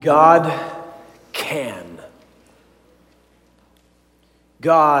God can.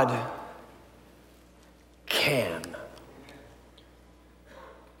 God can.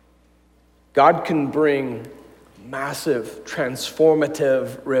 God can bring massive,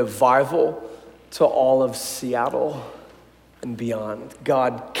 transformative revival to all of Seattle and beyond.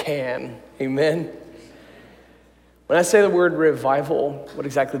 God can. Amen. When I say the word revival, what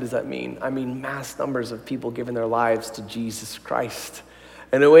exactly does that mean? I mean mass numbers of people giving their lives to Jesus Christ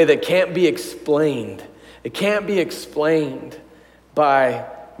in a way that can't be explained. It can't be explained by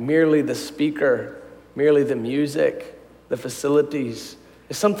merely the speaker, merely the music, the facilities.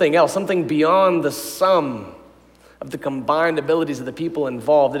 It's something else, something beyond the sum of the combined abilities of the people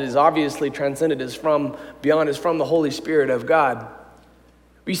involved. It is obviously transcended, is from the Holy Spirit of God.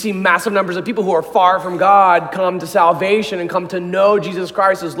 We see massive numbers of people who are far from God come to salvation and come to know Jesus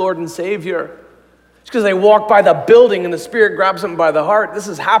Christ as Lord and Savior. It's because they walk by the building and the Spirit grabs them by the heart. This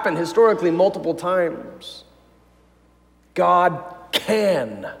has happened historically multiple times. God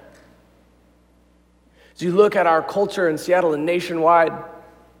can. As you look at our culture in Seattle and nationwide,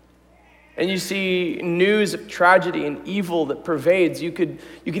 and you see news of tragedy and evil that pervades, you could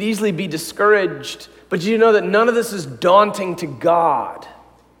easily be discouraged, but you know that none of this is daunting to God.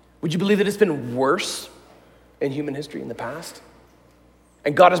 Would you believe that it's been worse in human history in the past?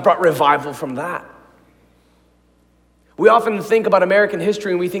 And God has brought revival from that. We often think about American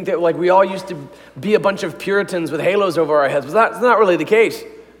history and we think that we all used to be a bunch of Puritans with halos over our heads, but that's not really the case.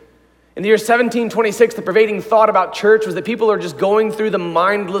 In the year 1726, the pervading thought about church was that people are just going through the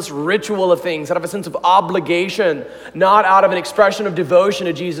mindless ritual of things out of a sense of obligation, not out of an expression of devotion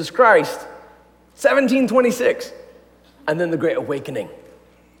to Jesus Christ. 1726. And then the Great Awakening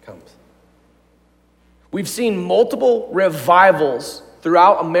comes. We've seen multiple revivals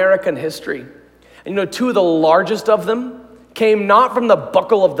throughout American history. And two of the largest of them came not from the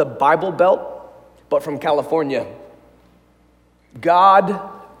buckle of the Bible Belt, but from California. God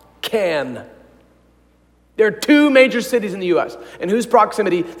can. There are two major cities in the U.S. in whose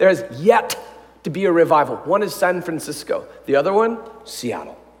proximity there has yet to be a revival. One is San Francisco. The other one,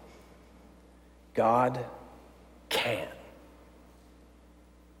 Seattle. God can.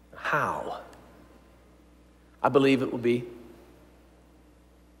 How? I believe it will be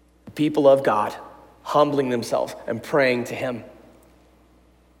the people of God humbling themselves and praying to Him,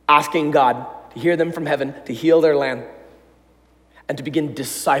 asking God to hear them from heaven, to heal their land, and to begin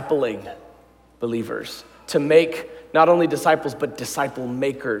discipling believers, to make not only disciples, but disciple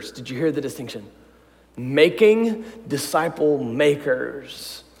makers. Did you hear the distinction? Making disciple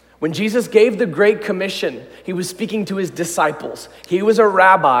makers. When Jesus gave the Great Commission, He was speaking to His disciples. He was a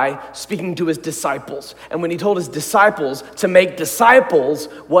rabbi speaking to His disciples. And when He told His disciples to make disciples,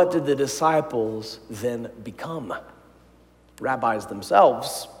 what did the disciples then become? Rabbis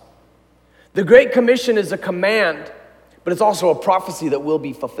themselves. The Great Commission is a command, but it's also a prophecy that will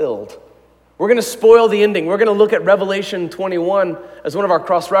be fulfilled. We're going to spoil the ending. We're going to look at Revelation 21 as one of our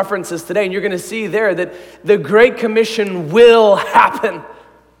cross-references today, and you're going to see there that the Great Commission will happen.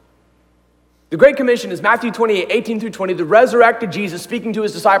 The Great Commission is Matthew 28, 18 through 20. The resurrected Jesus speaking to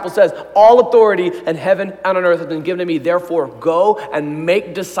His disciples says, "All authority in heaven and on earth has been given to me. Therefore, go and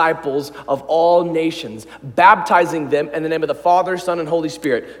make disciples of all nations, baptizing them in the name of the Father, Son, and Holy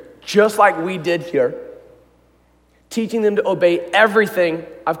Spirit," just like we did here, teaching them to obey everything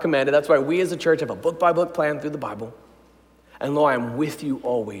I've commanded. That's why we as a church have a book-by-book plan through the Bible. And lo, I am with you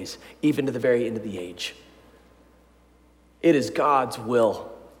always, even to the very end of the age. It is God's will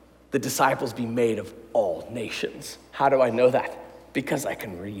the disciples be made of all nations. How do I know that? Because I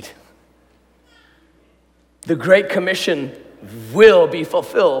can read. The Great Commission will be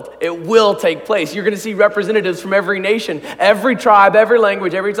fulfilled. It will take place. You're going to see representatives from every nation, every tribe, every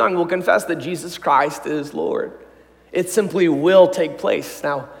language, every tongue will confess that Jesus Christ is Lord. It simply will take place.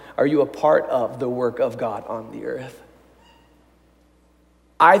 Now, are you a part of the work of God on the earth?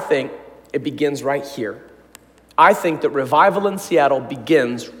 I think it begins right here. I think that revival in Seattle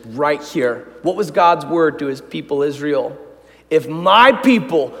begins right here. What was God's word to His people Israel? If my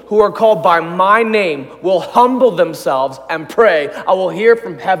people who are called by my name will humble themselves and pray, I will hear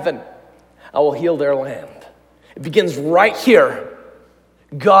from heaven. I will heal their land. It begins right here.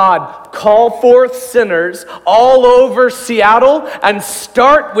 God, call forth sinners all over Seattle and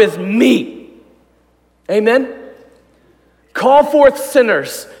start with me. Amen? Call forth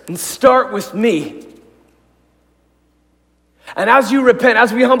sinners and start with me. And as you repent,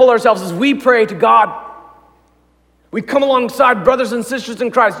 as we humble ourselves, as we pray to God, We come alongside brothers and sisters in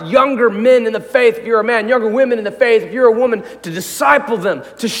Christ, younger men in the faith, if you're a man, younger women in the faith, if you're a woman, to disciple them,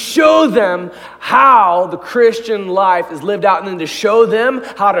 to show them how the Christian life is lived out, and then to show them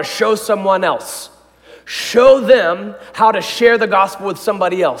how to show someone else. Show them how to share the gospel with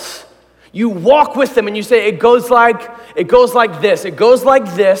somebody else. You walk with them and you say, it goes like this, it goes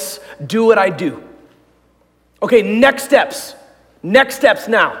like this, do what I do. Okay, next steps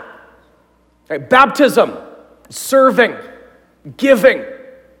now. Okay, baptism. Serving, giving.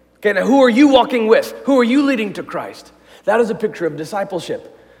 Okay, now who are you walking with? Who are you leading to Christ? That is a picture of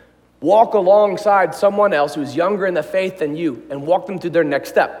discipleship. Walk alongside someone else who's younger in the faith than you and walk them through their next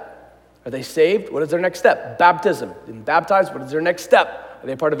step. Are they saved? What is their next step? Baptism. Been baptized? What is their next step? Are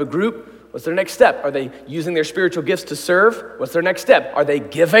they part of a group? What's their next step? Are they using their spiritual gifts to serve? What's their next step? Are they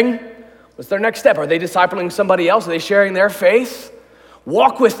giving? What's their next step? Are they discipling somebody else? Are they sharing their faith?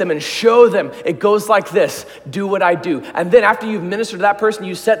 Walk with them and show them it goes like this. Do what I do. And then after you've ministered to that person,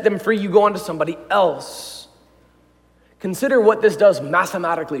 you set them free, you go on to somebody else. Consider what this does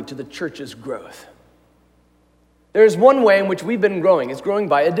mathematically to the church's growth. There's one way in which we've been growing. It's growing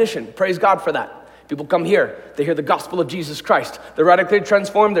by addition. Praise God for that. People come here. They hear the gospel of Jesus Christ. They're radically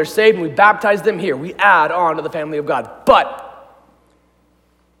transformed. They're saved. And we baptize them here. We add on to the family of God. But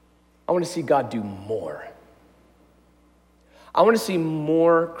I want to see God do more. I want to see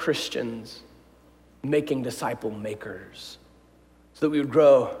more Christians making disciple makers so that we would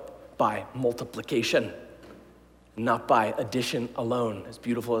grow by multiplication, not by addition alone, as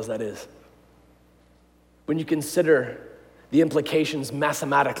beautiful as that is. When you consider the implications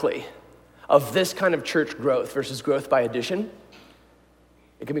mathematically of this kind of church growth versus growth by addition,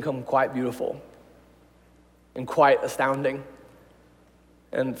 it can become quite beautiful and quite astounding.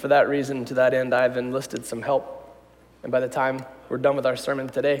 And for that reason, to that end, I've enlisted some help. And by the time we're done with our sermon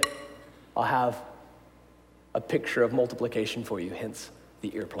today, I'll have a picture of multiplication for you, hence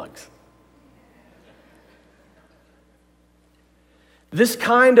the earplugs. This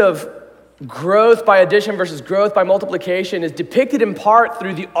kind of growth by addition versus growth by multiplication is depicted in part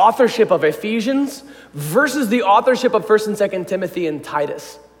through the authorship of Ephesians versus the authorship of 1st and 2nd Timothy and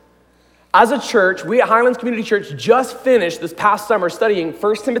Titus. As a church, we at Highlands Community Church just finished this past summer studying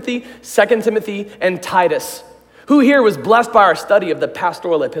 1 Timothy, 2 Timothy, and Titus. Who here was blessed by our study of the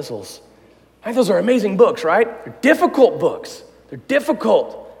pastoral epistles? Right, those are amazing books, right? They're difficult books. They're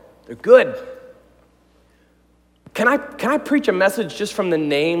difficult. They're good. Can I preach a message just from the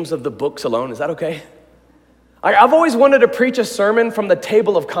names of the books alone? Is that okay? I've always wanted to preach a sermon from the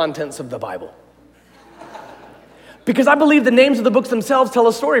table of contents of the Bible. Because I believe the names of the books themselves tell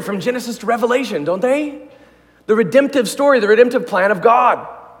a story from Genesis to Revelation, don't they? The redemptive story, the redemptive plan of God.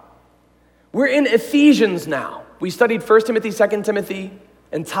 We're in Ephesians now. We studied 1 Timothy, 2 Timothy,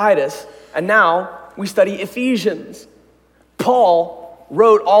 and Titus, and now we study Ephesians. Paul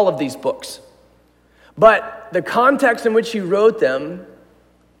wrote all of these books, but the context in which he wrote them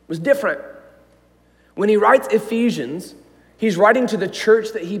was different. When he writes Ephesians, he's writing to the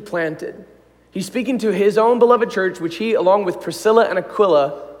church that he planted. He's speaking to his own beloved church, which he, along with Priscilla and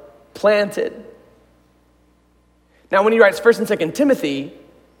Aquila, planted. Now, when he writes 1 and 2 Timothy,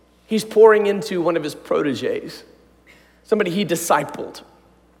 he's pouring into one of his proteges, somebody he discipled,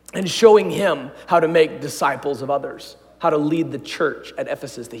 and showing him how to make disciples of others, how to lead the church at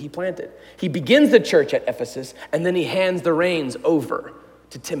Ephesus that he planted. He begins the church at Ephesus, and then he hands the reins over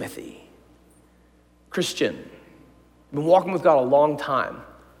to Timothy. Christian, you've been walking with God a long time.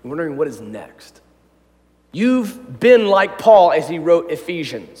 You're wondering what is next. You've been like Paul as he wrote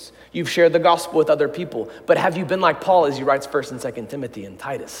Ephesians. You've shared the gospel with other people. But have you been like Paul as he writes 1 and 2 Timothy and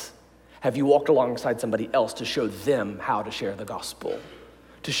Titus? Have you walked alongside somebody else to show them how to share the gospel?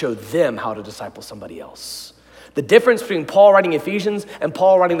 To show them how to disciple somebody else? The difference between Paul writing Ephesians and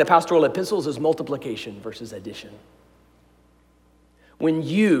Paul writing the pastoral epistles is multiplication versus addition. When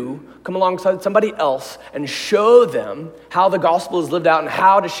you come alongside somebody else and show them how the gospel is lived out and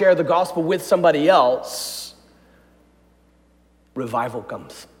how to share the gospel with somebody else, revival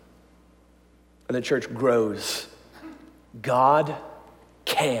comes. And the church grows. God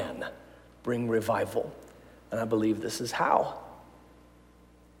can bring revival. And I believe this is how.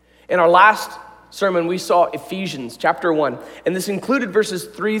 In our last sermon, we saw Ephesians chapter 1, and this included verses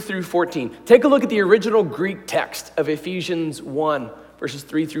 3 through 14. Take a look at the original Greek text of Ephesians 1, verses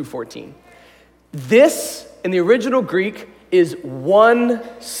 3 through 14. This, in the original Greek, is one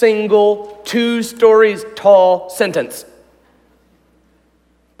single, 2 stories tall sentence.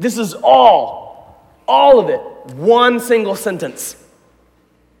 This is all of it, one single sentence.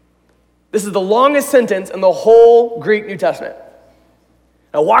 This is the longest sentence in the whole Greek New Testament.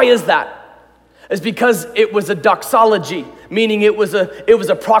 Now, why is that? is because it was a doxology, meaning it was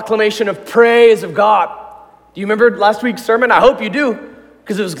a proclamation of praise of God. Do you remember last week's sermon? I hope you do,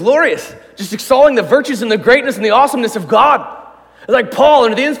 because it was glorious. Just extolling the virtues and the greatness and the awesomeness of God. It's like Paul,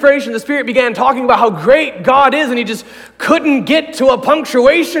 under the inspiration of the Spirit, began talking about how great God is, and he just couldn't get to a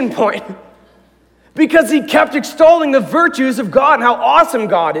punctuation point because he kept extolling the virtues of God and how awesome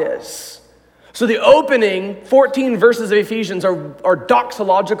God is. So the opening 14 verses of Ephesians are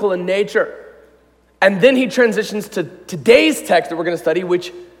doxological in nature. And then he transitions to today's text that we're going to study,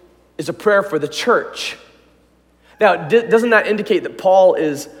 which is a prayer for the church. Now, doesn't that indicate that Paul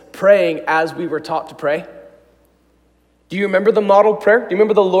is praying as we were taught to pray? Do you remember the model prayer? Do you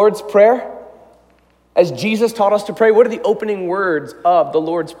remember the Lord's Prayer? As Jesus taught us to pray, what are the opening words of the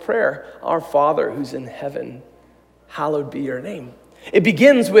Lord's Prayer? Our Father who's in heaven, hallowed be your name. It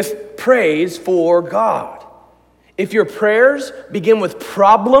begins with praise for God. If your prayers begin with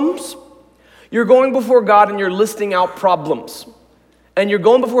problems, you're going before God and you're listing out problems. And you're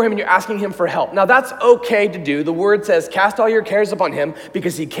going before him and you're asking him for help. Now that's okay to do. The word says, cast all your cares upon him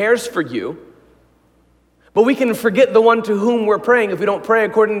because he cares for you. But we can forget the one to whom we're praying if we don't pray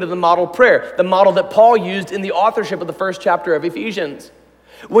according to the model prayer, the model that Paul used in the authorship of the first chapter of Ephesians.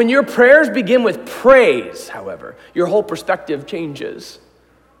 When your prayers begin with praise, however, your whole perspective changes.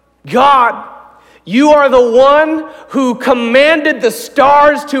 God, you are the one who commanded the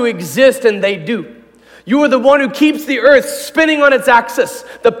stars to exist, and they do. You are the one who keeps the earth spinning on its axis,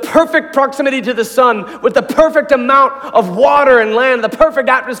 the perfect proximity to the sun, with the perfect amount of water and land, the perfect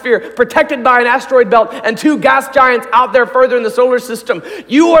atmosphere, protected by an asteroid belt and 2 gas giants out there further in the solar system.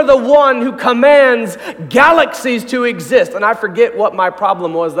 You are the one who commands galaxies to exist. And I forget what my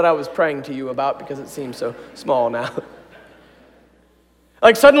problem was that I was praying to you about because it seems so small now.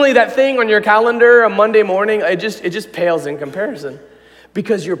 Like suddenly that thing on your calendar on Monday morning, it just pales in comparison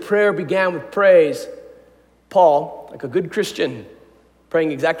because your prayer began with praise. Paul, like a good Christian,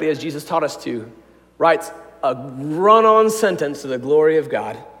 praying exactly as Jesus taught us to, writes a run-on sentence to the glory of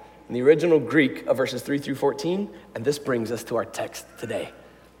God in the original Greek of verses 3 through 14, and this brings us to our text today.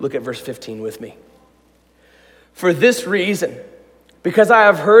 Look at verse 15 with me. For this reason, because I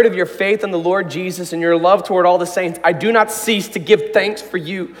have heard of your faith in the Lord Jesus and your love toward all the saints, I do not cease to give thanks for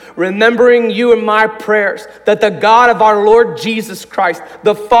you, remembering you in my prayers, that the God of our Lord Jesus Christ,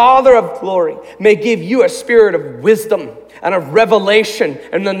 the Father of glory, may give you a spirit of wisdom and of revelation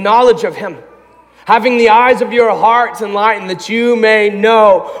and the knowledge of him, having the eyes of your hearts enlightened, that you may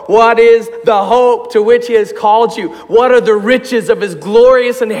know what is the hope to which he has called you, what are the riches of his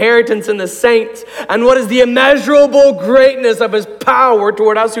glorious inheritance in the saints, and what is the immeasurable greatness of his power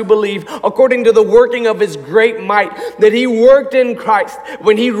toward us who believe, according to the working of his great might, that he worked in Christ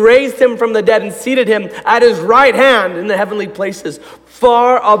when he raised him from the dead and seated him at his right hand in the heavenly places,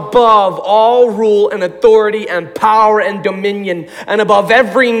 far above all rule and authority and power and dominion, and above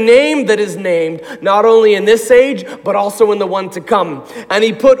every name that is named, not only in this age, but also in the one to come. And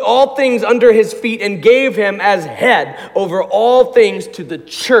he put all things under his feet and gave him as head over all things to the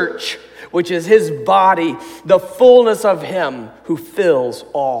church, which is his body, the fullness of him who fills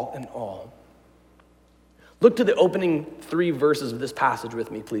all in all. Look to the opening 3 verses of this passage with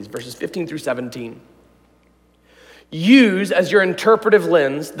me, please, verses 15 through 17. Use as your interpretive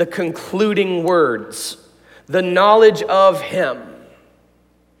lens the concluding words, the knowledge of him.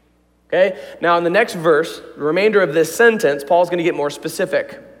 Okay? Now in the next verse, the remainder of this sentence, Paul's going to get more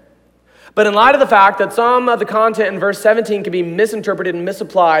specific. But in light of the fact that some of the content in verse 17 can be misinterpreted and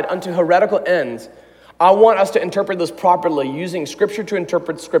misapplied unto heretical ends, I want us to interpret this properly, using Scripture to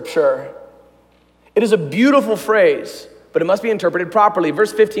interpret Scripture. It is a beautiful phrase, but it must be interpreted properly.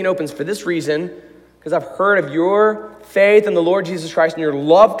 Verse 15 opens, for this reason, because I've heard of your faith in the Lord Jesus Christ and your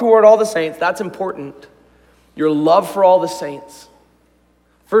love toward all the saints. That's important. Your love for all the saints.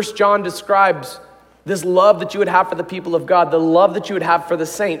 1 John describes this love that you would have for the people of God, the love that you would have for the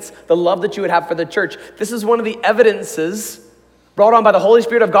saints, the love that you would have for the church. This is one of the evidences brought on by the Holy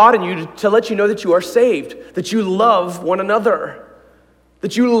Spirit of God in you to let you know that you are saved, that you love one another,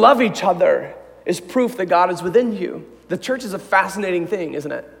 that you love each other is proof that God is within you. The church is a fascinating thing,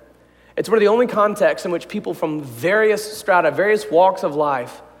 isn't it? It's one of the only contexts in which people from various strata, various walks of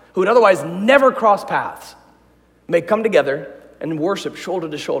life, who would otherwise never cross paths, may come together and worship shoulder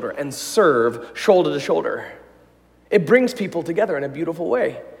to shoulder and serve shoulder to shoulder. It brings people together in a beautiful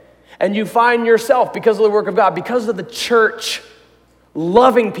way. And you find yourself, because of the work of God, because of the church,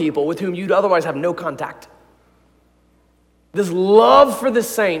 loving people with whom you'd otherwise have no contact. This love for the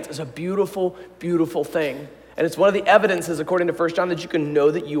saints is a beautiful, beautiful thing. And it's one of the evidences, according to 1 John, that you can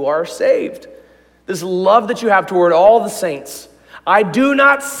know that you are saved. This love that you have toward all the saints. I do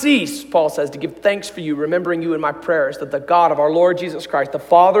not cease, Paul says, to give thanks for you, remembering you in my prayers, that the God of our Lord Jesus Christ, the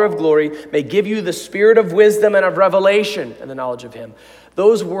Father of glory, may give you the spirit of wisdom and of revelation and the knowledge of him.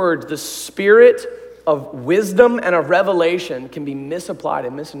 Those words, the spirit of wisdom and of revelation, can be misapplied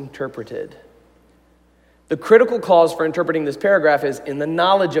and misinterpreted. The critical clause for interpreting this paragraph is in the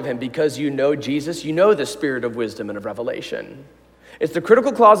knowledge of him. Because you know Jesus, you know the spirit of wisdom and of revelation. It's the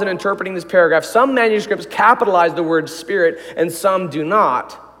critical clause in interpreting this paragraph. Some manuscripts capitalize the word spirit and some do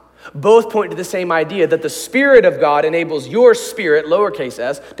not. Both point to the same idea, that the Spirit of God enables your spirit, lowercase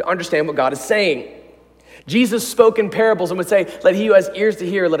s, to understand what God is saying. Jesus spoke in parables and would say, let he who has ears to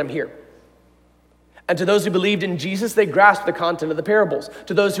hear, let him hear. And to those who believed in Jesus, they grasped the content of the parables.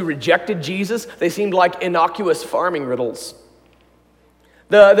 To those who rejected Jesus, they seemed like innocuous farming riddles.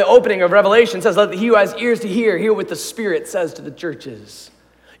 The opening of Revelation says, let he who has ears to hear what the Spirit says to the churches.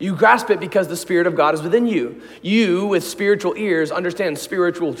 You grasp it because the Spirit of God is within you. You, with spiritual ears, understand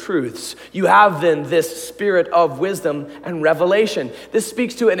spiritual truths. You have then this spirit of wisdom and revelation. This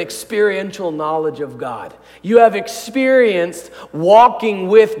speaks to an experiential knowledge of God. You have experienced walking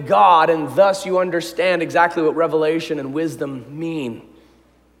with God, and thus you understand exactly what revelation and wisdom mean.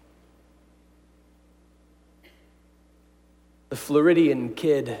 The Floridian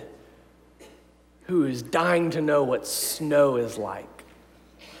kid who is dying to know what snow is like.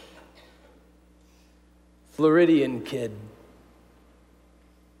 Floridian kid.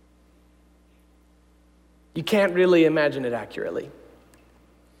 You can't really imagine it accurately.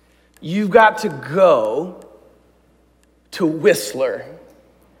 You've got to go to Whistler.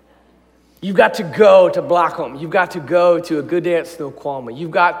 You've got to go to Blackcomb. You've got to go to A Good Day at Snoqualmie.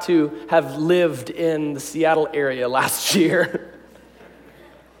 You've got to have lived in the Seattle area last year.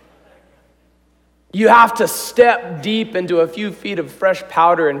 You have to step deep into a few feet of fresh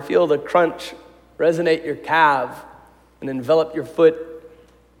powder and feel the crunch resonate your calf and envelop your foot.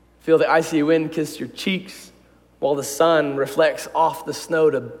 Feel the icy wind kiss your cheeks while the sun reflects off the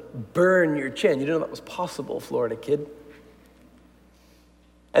snow to burn your chin. You didn't know that was possible, Florida kid.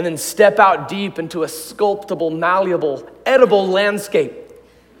 And then step out deep into a sculptable, malleable, edible landscape.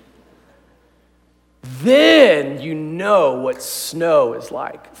 Then you know what snow is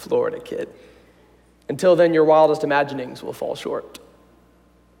like, Florida kid. Until then, your wildest imaginings will fall short.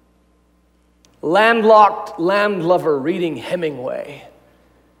 Landlocked landlover reading Hemingway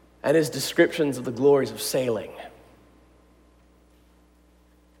and his descriptions of the glories of sailing.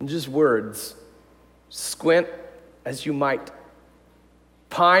 And just words, squint as you might,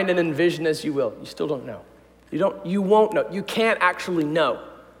 pine and envision as you will, you still don't know. You won't know. You can't actually know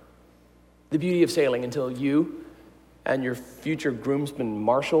the beauty of sailing until you and your future groomsman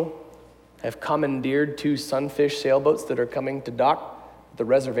Marshall have commandeered 2 sunfish sailboats that are coming to dock at the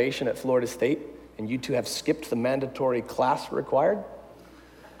reservation at Florida State, and you two have skipped the mandatory class required.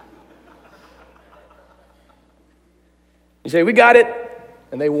 You say, we got it.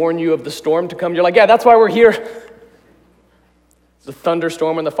 And they warn you of the storm to come. You're like, yeah, that's why we're here. It's a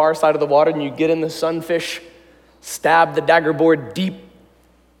thunderstorm on the far side of the water, and you get in the sunfish, stab the dagger board deep,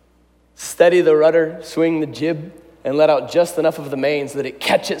 steady the rudder, swing the jib, and let out just enough of the main so that it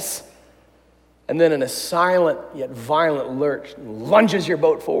catches. And then in a silent yet violent lurch, lunges your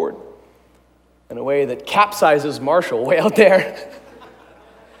boat forward in a way that capsizes Marshall way out there.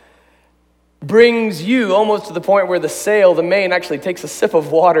 Brings you almost to the point where the main actually takes a sip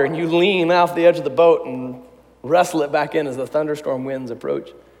of water, and you lean off the edge of the boat and wrestle it back in as the thunderstorm winds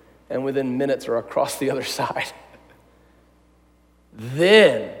approach, and within minutes are across the other side.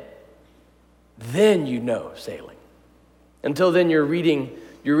 Then you know sailing. Until then, you're reading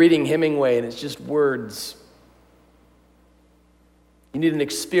Hemingway, and it's just words. You need an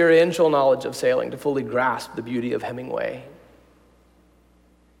experiential knowledge of sailing to fully grasp the beauty of Hemingway.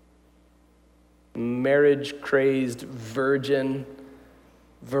 Marriage-crazed virgin,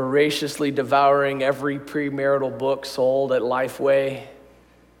 voraciously devouring every premarital book sold at Lifeway,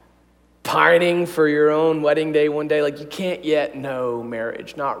 pining for your own wedding day one day. Like, you can't yet know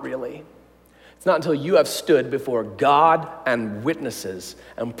marriage, not really. It's not until you have stood before God and witnesses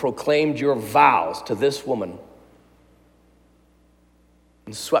and proclaimed your vows to this woman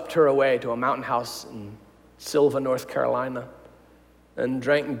and swept her away to a mountain house in Sylva, North Carolina, and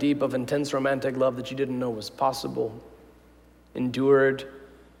drank deep of intense romantic love that you didn't know was possible, endured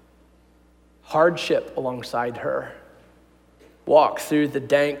hardship alongside her, walked through the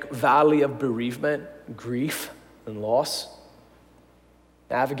dank valley of bereavement, grief, and loss,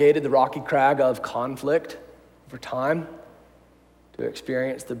 navigated the rocky crag of conflict over time to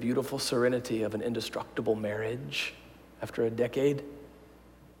experience the beautiful serenity of an indestructible marriage after a decade.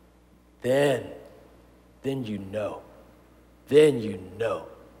 Then you know. then you know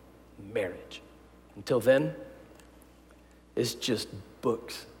marriage. Until then, it's just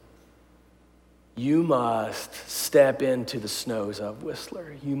books. You must step into the snows of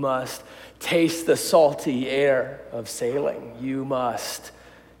Whistler. You must taste the salty air of sailing. You must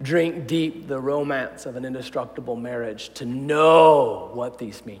drink deep the romance of an indestructible marriage to know what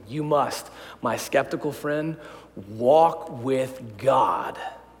these mean. You must, my skeptical friend, walk with God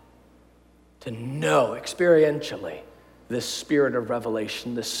to know experientially the spirit of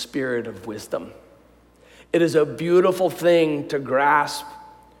revelation, the spirit of wisdom. It is a beautiful thing to grasp.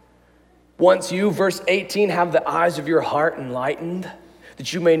 Once you, verse 18, have the eyes of your heart enlightened,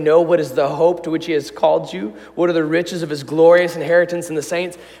 that you may know what is the hope to which he has called you, what are the riches of his glorious inheritance in the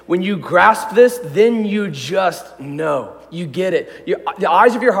saints. When you grasp this, then you just know. You get it. The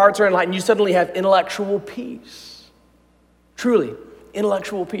eyes of your hearts are enlightened. You suddenly have intellectual peace. Truly,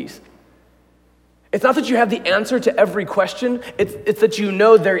 intellectual peace. It's not that you have the answer to every question. It's that you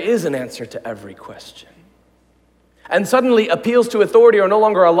know there is an answer to every question. And suddenly appeals to authority are no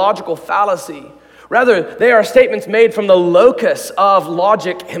longer a logical fallacy. Rather, they are statements made from the locus of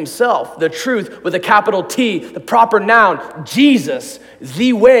logic himself, the truth with a capital T, the proper noun, Jesus,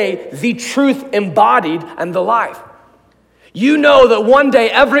 the way, the truth embodied, and the life. You know that one day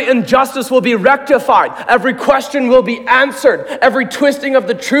every injustice will be rectified, every question will be answered, every twisting of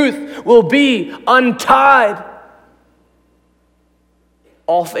the truth will be untied.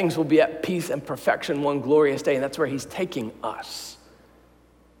 All things will be at peace and perfection one glorious day, and that's where he's taking us.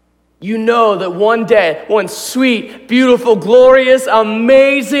 You know that one day, one sweet, beautiful, glorious,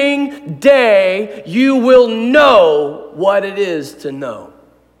 amazing day, you will know what it is to know.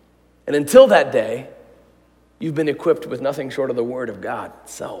 And until that day, you've been equipped with nothing short of the Word of God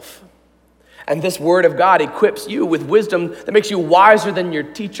itself. And this Word of God equips you with wisdom that makes you wiser than your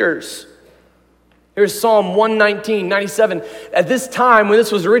teachers. Here's Psalm 119, 97. At this time, when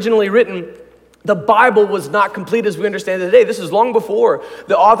this was originally written, the Bible was not complete as we understand it today. This is long before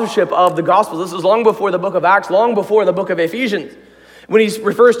the authorship of the Gospels. This is long before the book of Acts, long before the book of Ephesians. When he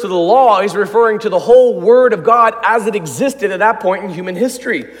refers to the law, he's referring to the whole Word of God as it existed at that point in human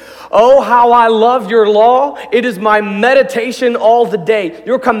history. Oh, how I love your law. It is my meditation all the day.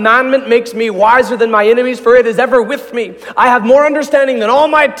 Your commandment makes me wiser than my enemies, for it is ever with me. I have more understanding than all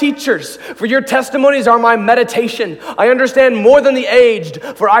my teachers, for your testimonies are my meditation. I understand more than the aged,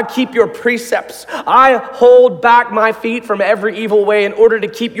 for I keep your precepts. I hold back my feet from every evil way in order to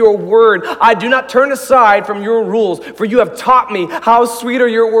keep your word. I do not turn aside from your rules, for you have taught me how sweet are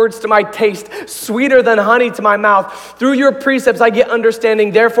your words to my taste, sweeter than honey to my mouth. Through your precepts I get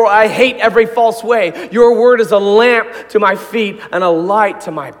understanding, therefore I hate every false way. Your word is a lamp to my feet and a light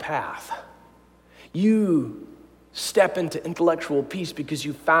to my path. You step into intellectual peace because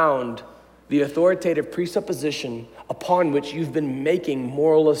you found the authoritative presupposition upon which you've been making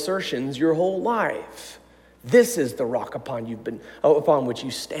moral assertions your whole life. This is the rock upon which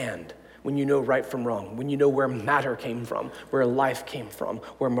you stand. When you know right from wrong, when you know where matter came from, where life came from,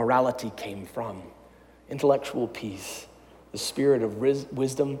 where morality came from. Intellectual peace, the spirit of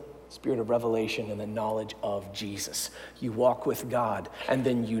wisdom, spirit of revelation, and the knowledge of Jesus. You walk with God, and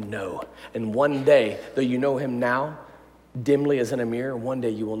then you know. And one day, though you know him now, dimly as in a mirror, one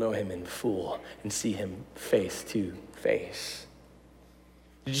day you will know him in full and see him face to face.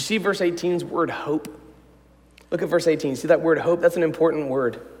 Did you see verse 18's word hope? Look at verse 18. See that word hope? That's an important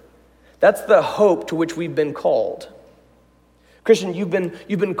word. That's the hope to which we've been called. Christian, you've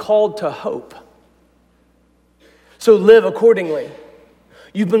been called to hope. So live accordingly.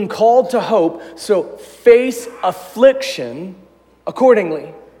 You've been called to hope, so face affliction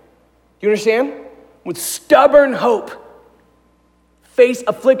accordingly. You understand? With stubborn hope, face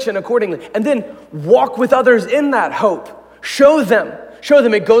affliction accordingly. And then walk with others in that hope. Show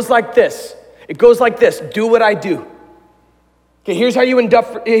them it goes like this. It goes like this. Do what I do. Okay, here's how you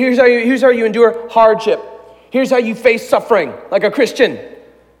endure hardship. Here's how you face suffering like a Christian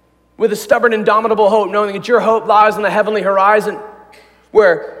with a stubborn, indomitable hope, knowing that your hope lies on the heavenly horizon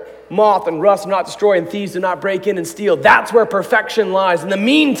where moth and rust do not destroy and thieves do not break in and steal. That's where perfection lies. In the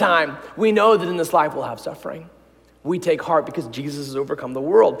meantime, we know that in this life we'll have suffering. We take heart because Jesus has overcome the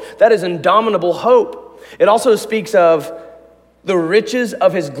world. That is indomitable hope. It also speaks of the riches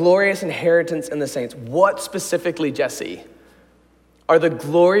of his glorious inheritance in the saints. What specifically, Jesse, are the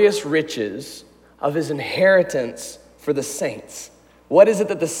glorious riches of his inheritance for the saints? What is it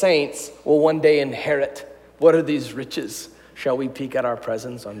that the saints will one day inherit? What are these riches? Shall we peek at our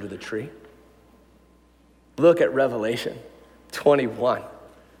presents under the tree? Look at Revelation 21,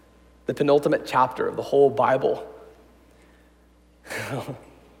 the penultimate chapter of the whole Bible.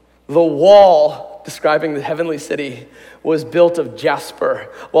 The wall describing the heavenly city was built of jasper,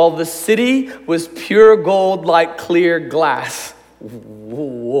 while the city was pure gold like clear glass.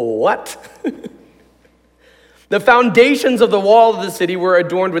 What? The foundations of the wall of the city were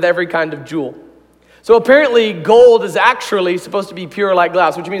adorned with every kind of jewel. So apparently gold is actually supposed to be pure like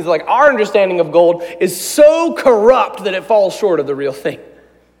glass, which means like our understanding of gold is so corrupt that it falls short of the real thing.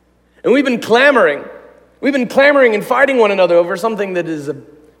 And we've been clamoring and fighting one another over something that is a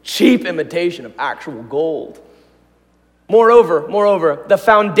cheap imitation of actual gold. Moreover, the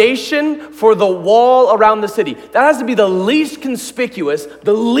foundation for the wall around the city, that has to be the least conspicuous,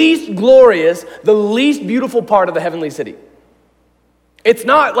 the least glorious, the least beautiful part of the heavenly city. It's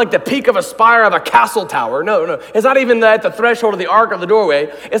not like the peak of a spire of a castle tower. No. It's not even at the threshold of the ark of the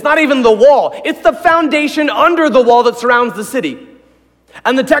doorway. It's not even the wall. It's the foundation under the wall that surrounds the city.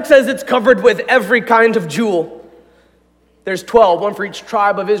 And the text says it's covered with every kind of jewel. There's 12, one for each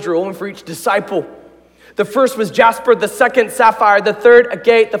tribe of Israel, one for each disciple. The first was jasper, the second sapphire, the third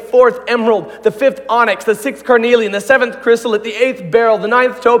agate, the fourth emerald, the fifth onyx, the sixth carnelian, the seventh chrysolite, the eighth beryl, the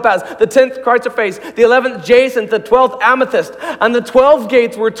ninth topaz, the 10th chrysoprase, the 11th jacinth, the 12th amethyst. And the 12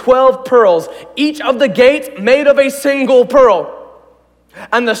 gates were 12 pearls, each of the gates made of a single pearl.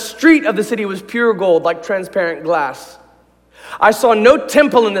 And the street of the city was pure gold, like transparent glass. I saw no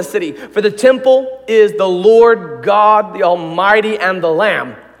temple in the city, for the temple is the Lord God, the Almighty, and the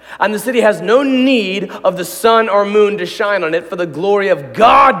Lamb. And the city has no need of the sun or moon to shine on it, for the glory of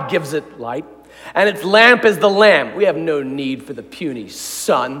God gives it light, and its lamp is the Lamb. We have no need for the puny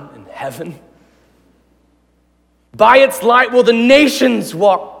sun in heaven. By its light will the nations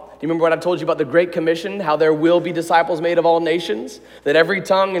walk. Do you remember what I told you about the Great Commission, how there will be disciples made of all nations, that every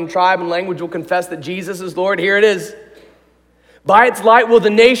tongue and tribe and language will confess that Jesus is Lord? Here it is. By its light will the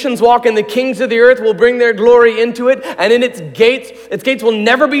nations walk, and the kings of the earth will bring their glory into it, and in its gates will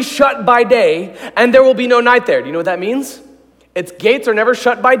never be shut by day, and there will be no night there. Do you know what that means? Its gates are never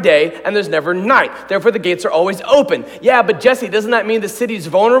shut by day, and there's never night. Therefore, the gates are always open. Yeah, but Jesse, doesn't that mean the city's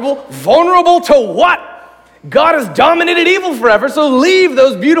vulnerable? Vulnerable to what? God has dominated evil forever, so leave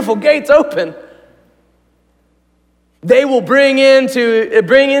those beautiful gates open. They will bring into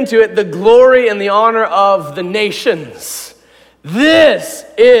it the glory and the honor of the nations. This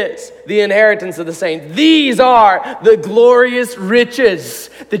is the inheritance of the saints. These are the glorious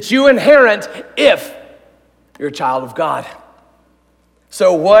riches that you inherit if you're a child of God.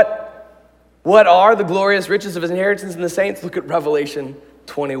 So what are the glorious riches of his inheritance in the saints? Look at Revelation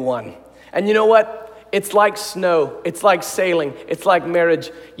 21. And you know what? It's like snow. It's like sailing. It's like marriage.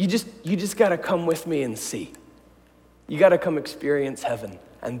 You just got to come with me and see. You got to come experience heaven,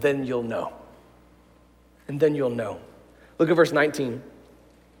 and then you'll know. And then you'll know. Look at verse 19.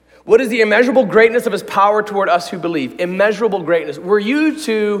 What is the immeasurable greatness of his power toward us who believe? Immeasurable greatness. Were you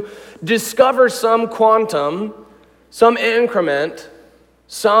to discover some quantum, some increment,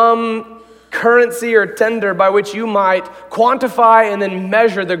 some currency or tender by which you might quantify and then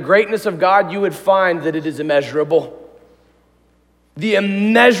measure the greatness of God, you would find that it is immeasurable. The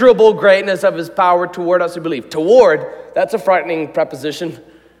immeasurable greatness of his power toward us who believe. Toward, that's a frightening preposition.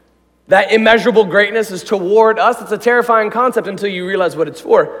 That immeasurable greatness is toward us. It's a terrifying concept until you realize what it's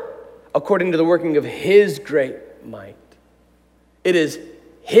for. According to the working of his great might. It is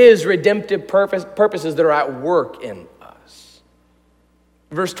his redemptive purposes that are at work in us.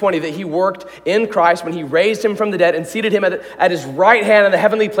 Verse 20, that he worked in Christ when he raised him from the dead and seated him at his right hand in the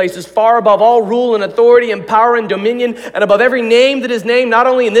heavenly places, far above all rule and authority and power and dominion, and above every name that is named, not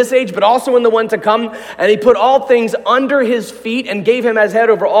only in this age, but also in the one to come. And he put all things under his feet and gave him as head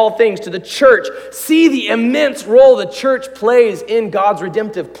over all things to the church. See the immense role the church plays in God's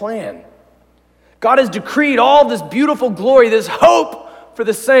redemptive plan. God has decreed all this beautiful glory, this hope for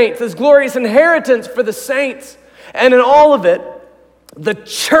the saints, this glorious inheritance for the saints. And in all of it, the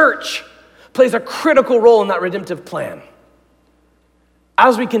church plays a critical role in that redemptive plan.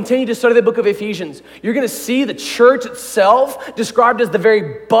 As we continue to study the book of Ephesians, you're going to see the church itself described as the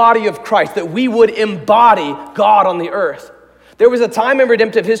very body of Christ, that we would embody God on the earth. There was a time in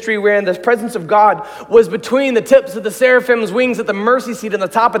redemptive history wherein the presence of God was between the tips of the seraphim's wings at the mercy seat and the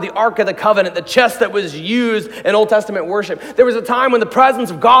top of the Ark of the Covenant, the chest that was used in Old Testament worship. There was a time when the presence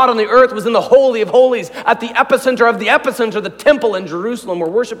of God on the earth was in the Holy of Holies, at the epicenter, the temple in Jerusalem where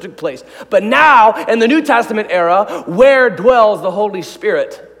worship took place. But now, in the New Testament era, where dwells the Holy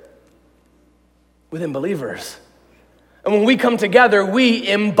Spirit? Within believers. And when we come together, we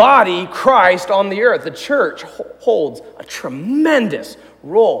embody Christ on the earth. The church holds a tremendous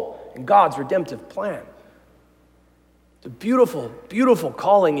role in God's redemptive plan. It's a beautiful, beautiful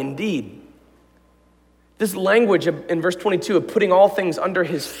calling indeed. This language in verse 22 of putting all things under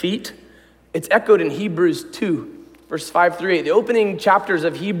his feet, it's echoed in Hebrews 2, verse 5 through 8. The opening chapters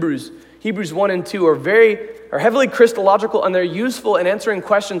of Hebrews 1 and 2 are heavily Christological, and they're useful in answering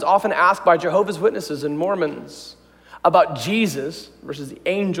questions often asked by Jehovah's Witnesses and Mormons about Jesus versus the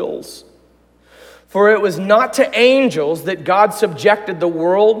angels. For it was not to angels that God subjected the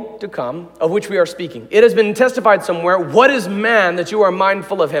world to come, of which we are speaking. It has been testified somewhere, what is man that you are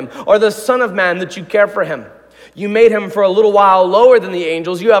mindful of him, or the son of man that you care for him? You made him for a little while lower than the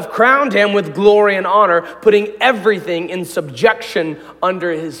angels. You have crowned him with glory and honor, putting everything in subjection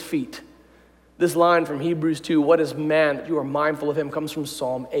under his feet. This line from Hebrews 2, what is man that you are mindful of him, comes from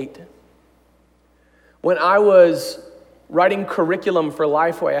Psalm 8. When I was writing curriculum for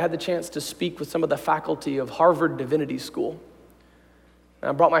Lifeway, I had the chance to speak with some of the faculty of Harvard Divinity School. And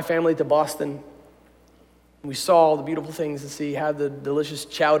I brought my family to Boston. We saw all the beautiful things to see, had the delicious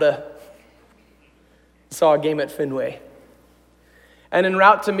chowder, saw a game at Fenway. And en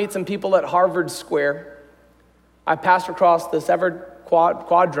route to meet some people at Harvard Square, I passed across the severed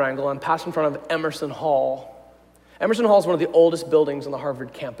quadrangle and passed in front of Emerson Hall. Emerson Hall is one of the oldest buildings on the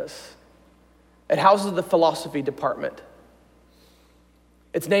Harvard campus. It houses the philosophy department.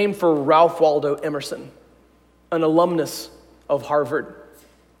 It's named for Ralph Waldo Emerson, an alumnus of Harvard.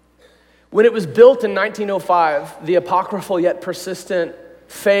 When it was built in 1905, the apocryphal yet persistent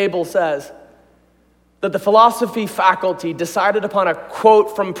fable says that the philosophy faculty decided upon a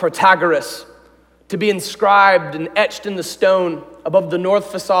quote from Protagoras to be inscribed and etched in the stone above the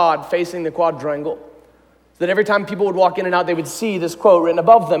north facade facing the quadrangle. So that every time people would walk in and out, they would see this quote written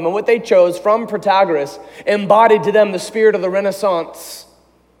above them. And what they chose from Protagoras embodied to them the spirit of the Renaissance.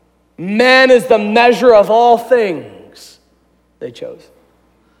 Man is the measure of all things, they chose.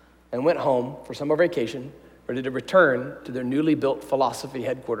 And went home for summer vacation, ready to return to their newly built philosophy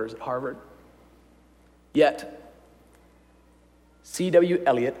headquarters at Harvard. Yet, C.W.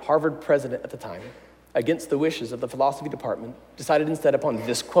 Eliot, Harvard president at the time, against the wishes of the philosophy department, decided instead upon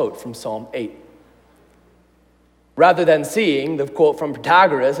this quote from Psalm 8. Rather than seeing the quote from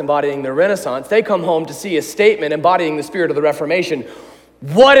Protagoras embodying the Renaissance, they come home to see a statement embodying the spirit of the Reformation.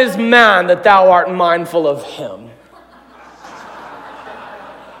 What is man that thou art mindful of him?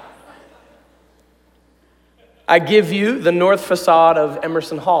 I give you the north facade of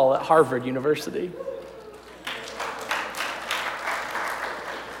Emerson Hall at Harvard University.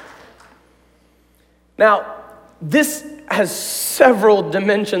 Now, this has several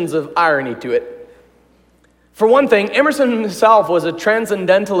dimensions of irony to it. For one thing, Emerson himself was a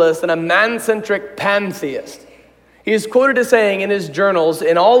transcendentalist and a man-centric pantheist. He is quoted as saying in his journals,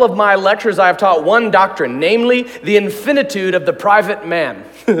 in all of my lectures I have taught one doctrine, namely the infinitude of the private man.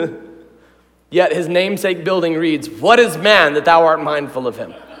 Yet his namesake building reads, what is man that thou art mindful of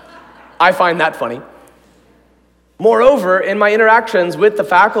him? I find that funny. Moreover, in my interactions with the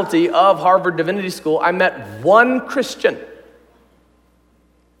faculty of Harvard Divinity School, I met one Christian.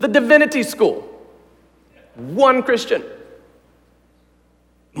 The Divinity School. One Christian.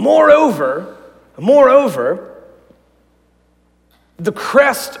 Moreover, the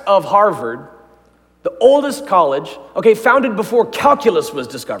crest of Harvard, the oldest college, founded before calculus was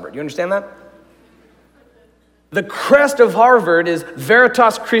discovered. You understand that? The crest of Harvard is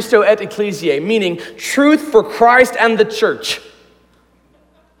Veritas Christo et Ecclesiae, meaning truth for Christ and the church.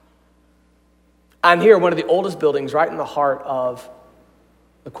 And here, one of the oldest buildings right in the heart of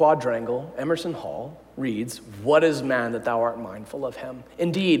the quadrangle, Emerson Hall, reads, what is man that thou art mindful of him?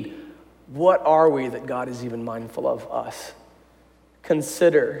 Indeed, what are we that God is even mindful of us?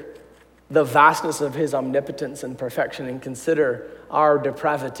 Consider the vastness of his omnipotence and perfection, and consider our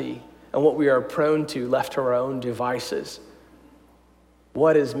depravity and what we are prone to, left to our own devices.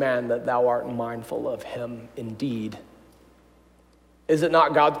 What is man that thou art mindful of him indeed? Is it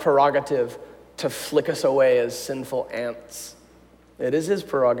not God's prerogative to flick us away as sinful ants? It is his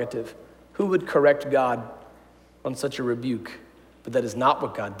prerogative. Who would correct God on such a rebuke? But that is not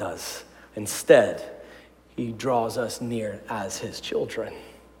what God does. Instead, he draws us near as his children.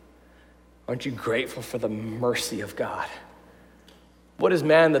 Aren't you grateful for the mercy of God? What is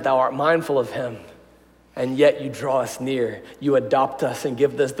man that thou art mindful of him? And yet you draw us near. You adopt us and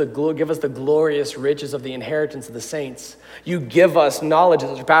give us the glorious riches of the inheritance of the saints. You give us knowledge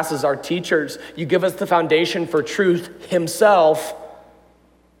that surpasses our teachers. You give us the foundation for truth himself.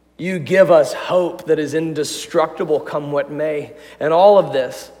 You give us hope that is indestructible, come what may. And all of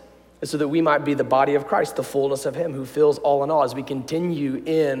this is so that we might be the body of Christ, the fullness of him who fills all in all. As we continue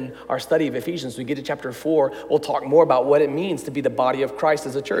in our study of Ephesians, we get to chapter 4, we'll talk more about what it means to be the body of Christ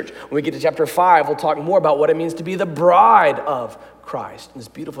as a church. When we get to chapter 5, we'll talk more about what it means to be the bride of Christ. And this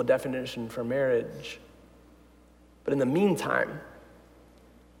beautiful definition for marriage. But in the meantime,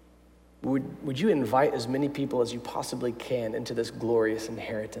 would you invite as many people as you possibly can into this glorious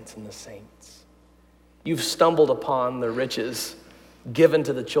inheritance in the saints? You've stumbled upon the riches given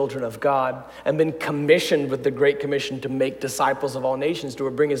to the children of God and been commissioned with the Great Commission to make disciples of all nations, to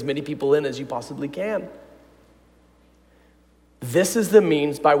bring as many people in as you possibly can. This is the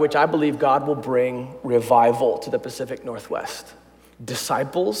means by which I believe God will bring revival to the Pacific Northwest.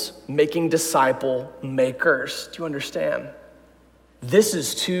 Disciples making disciple makers. Do you understand? This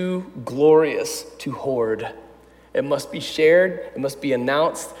is too glorious to hoard. It must be shared, it must be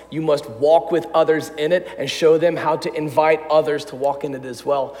announced. You must walk with others in it and show them how to invite others to walk in it as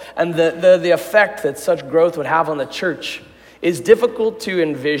well. And the effect that such growth would have on the church is difficult to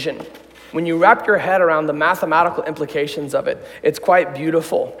envision. When you wrap your head around the mathematical implications of it, it's quite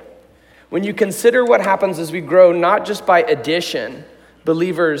beautiful. When you consider what happens as we grow, not just by addition,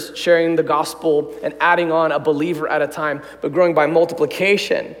 believers sharing the gospel and adding on a believer at a time, but growing by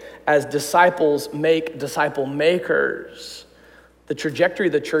multiplication as disciples make disciple makers, the trajectory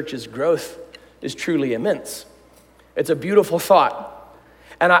of the church's growth is truly immense. It's a beautiful thought.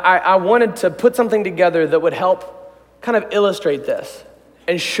 And I wanted to put something together that would help kind of illustrate this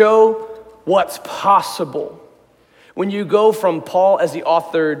and show what's possible. When you go from Paul as he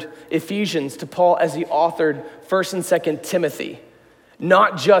authored Ephesians to Paul as he authored 1st and 2nd Timothy,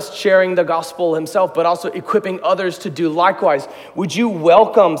 not just sharing the gospel himself, but also equipping others to do likewise. Would you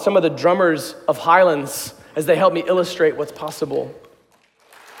welcome some of the drummers of Highlands as they help me illustrate what's possible?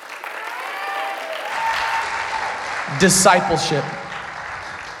 Discipleship.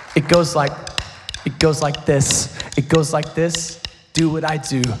 It goes like this. It goes like this. Do what I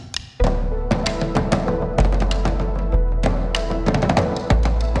do.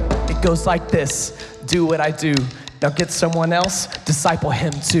 It goes like this. Do what I do. Now get someone else, disciple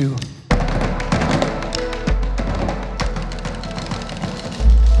him too.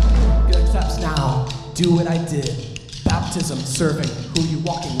 Good steps now, do what I did. Baptism, serving, who you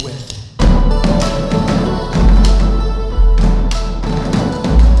walking with.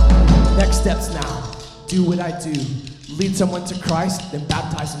 Next steps now, do what I do. Lead someone to Christ, then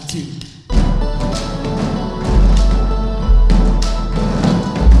baptize him too.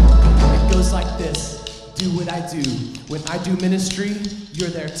 It goes like this. Do what I do. When I do ministry,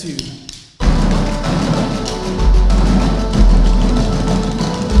 you're there too.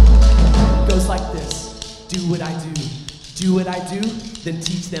 It goes like this. Do what I do. Do what I do, then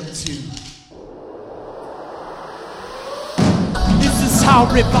teach them too. This is how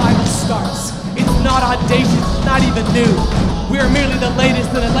revival starts. It's not audacious, it's not even new. We are merely the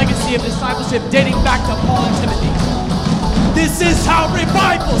latest in a legacy of discipleship dating back to Paul and Timothy. This is how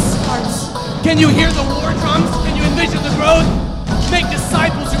revival starts. Can you hear the war drums? Can you envision the growth? Make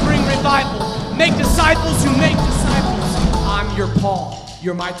disciples who bring revival. Make disciples who make disciples. I'm your Paul.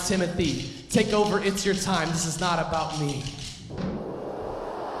 You're my Timothy. Take over, it's your time. This is not about me.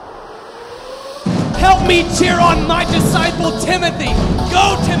 Help me cheer on my disciple Timothy.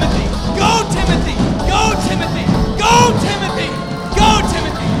 Go Timothy. Go Timothy. Go Timothy. Go Timothy. Go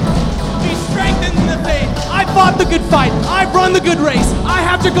Timothy. Be strengthened in the faith. I fought the good fight. I've run the good race. I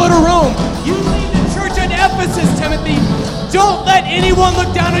have to go to Rome. You lead the church at Ephesus, Timothy. Don't let anyone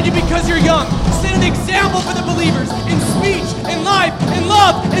look down on you because you're young. Set an example for the believers in speech, in life, in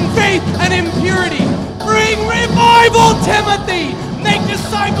love, in faith, and in purity. Bring revival, Timothy. Make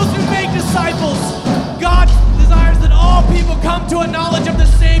disciples who make disciples. God desires that all people come to a knowledge of the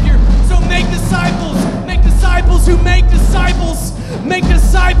Savior. So make disciples. Make disciples who make disciples. Make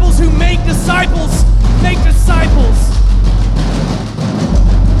disciples who make disciples. Make disciples.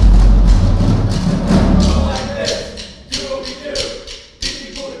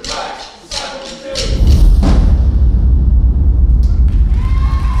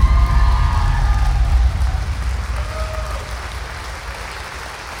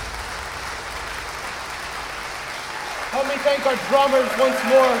 Help me thank our drummers once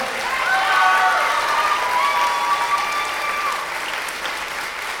more.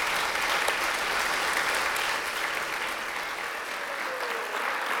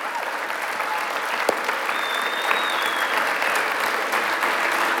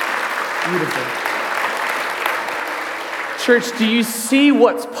 Beautiful. Church, do you see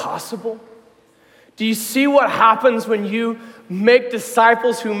what's possible? Do you see what happens when you make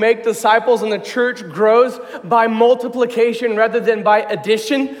disciples who make disciples and the church grows by multiplication rather than by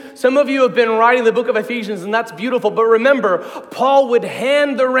addition? Some of you have been writing the book of Ephesians, and that's beautiful. But remember, Paul would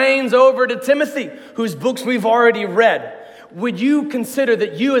hand the reins over to Timothy, whose books we've already read. would you consider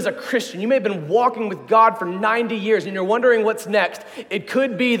that you as a Christian, you may have been walking with God for 90 years and you're wondering what's next. It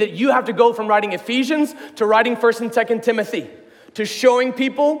could be that you have to go from writing Ephesians to writing 1st and 2nd Timothy, to showing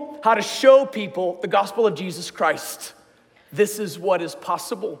people how to show people the gospel of Jesus Christ. This is what is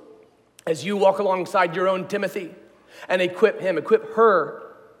possible as you walk alongside your own Timothy and equip him, equip her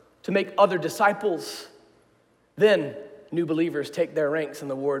to make other disciples. Then new believers take their ranks and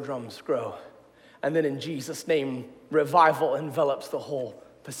the war drums grow. And then in Jesus' name, revival envelops the whole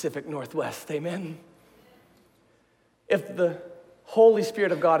Pacific Northwest. Amen. If the Holy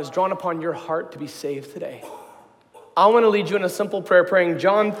Spirit of God is drawn upon your heart to be saved today, I want to lead you in a simple prayer, praying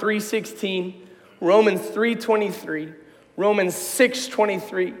John 3:16, Romans 3:23, Romans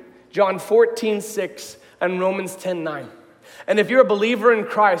 6:23, John 14:6, and Romans 10:9. And if you're a believer in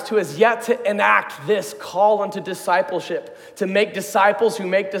Christ who has yet to enact this call unto discipleship, to make disciples who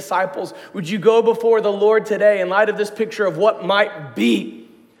make disciples, would you go before the Lord today in light of this picture of what might be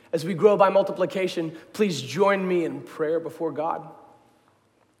as we grow by multiplication? Please join me in prayer before God.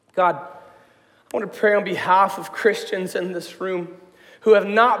 God, I want to pray on behalf of Christians in this room who have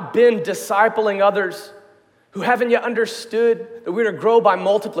not been discipling others, who haven't yet understood that we're to grow by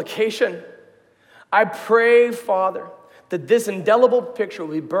multiplication. I pray, Father, that this indelible picture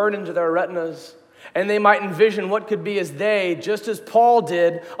will be burned into their retinas, and they might envision what could be as they, just as Paul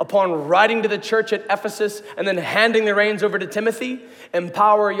did upon writing to the church at Ephesus and then handing the reins over to Timothy,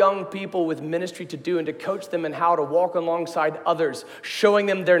 empower young people with ministry to do and to coach them in how to walk alongside others, showing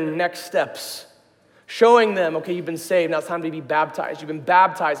them their next steps. Showing them, okay, you've been saved, now it's time to be baptized. You've been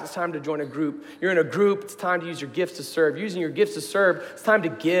baptized, it's time to join a group. You're in a group, it's time to use your gifts to serve. Using your gifts to serve, it's time to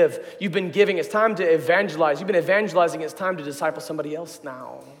give. You've been giving, it's time to evangelize. You've been evangelizing, it's time to disciple somebody else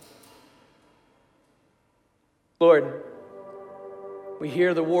now. Lord, we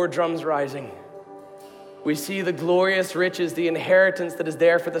hear the war drums rising. We see the glorious riches, the inheritance that is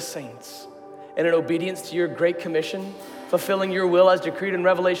there for the saints. And in obedience to your great commission, fulfilling your will as decreed in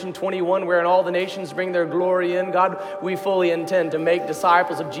Revelation 21, wherein all the nations bring their glory in. God, we fully intend to make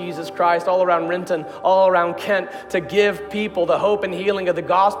disciples of Jesus Christ all around Renton, all around Kent, to give people the hope and healing of the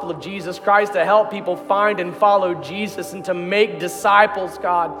gospel of Jesus Christ, to help people find and follow Jesus, and to make disciples,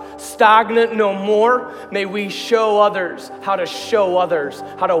 God, stagnant no more. May we show others how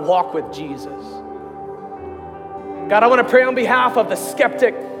to walk with Jesus. God, I want to pray on behalf of the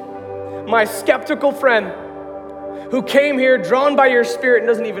skeptic, my skeptical friend, who came here drawn by your Spirit and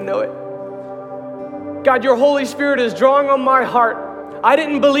doesn't even know it. God, your Holy Spirit is drawing on my heart. I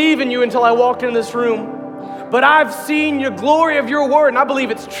didn't believe in you until I walked in this room, but I've seen your glory of your word, and I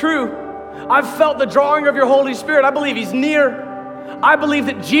believe it's true. I've felt the drawing of your Holy Spirit. I believe he's near. I believe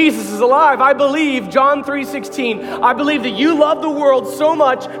that Jesus is alive. I believe, John 3:16, I believe that you love the world so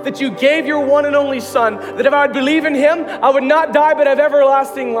much that you gave your one and only Son, that if I would believe in him, I would not die but have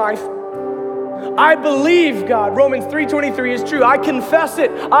everlasting life. I believe, God, Romans 3:23 is true. I confess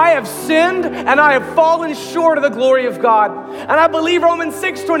it. I have sinned and I have fallen short of the glory of God. And I believe Romans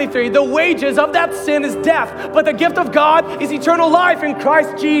 6:23, the wages of that sin is death, but the gift of God is eternal life in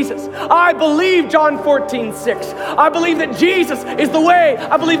Christ Jesus. I believe John 14:6. I believe that Jesus is the way.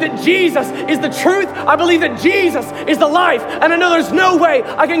 I believe that Jesus is the truth. I believe that Jesus is the life. And I know there's no way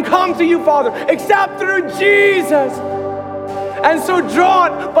I can come to you, Father, except through Jesus. And so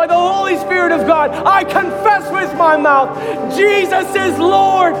drawn by the Holy Spirit of God, I confess with my mouth, Jesus is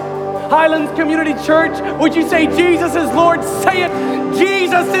Lord. Highlands Community Church, would you say Jesus is Lord? Say it,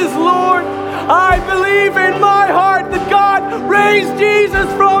 Jesus is Lord. I believe in my heart that God raised Jesus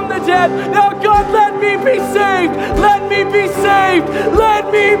from the dead. Now God, let me be saved. Let me be saved.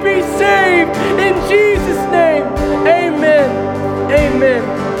 Let me be saved. In Jesus' name, amen.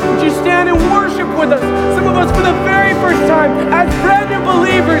 Amen. Would you stand and worship with us? Some of us for the very first time as brand new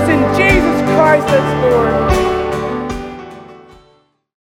believers in Jesus Christ as Lord.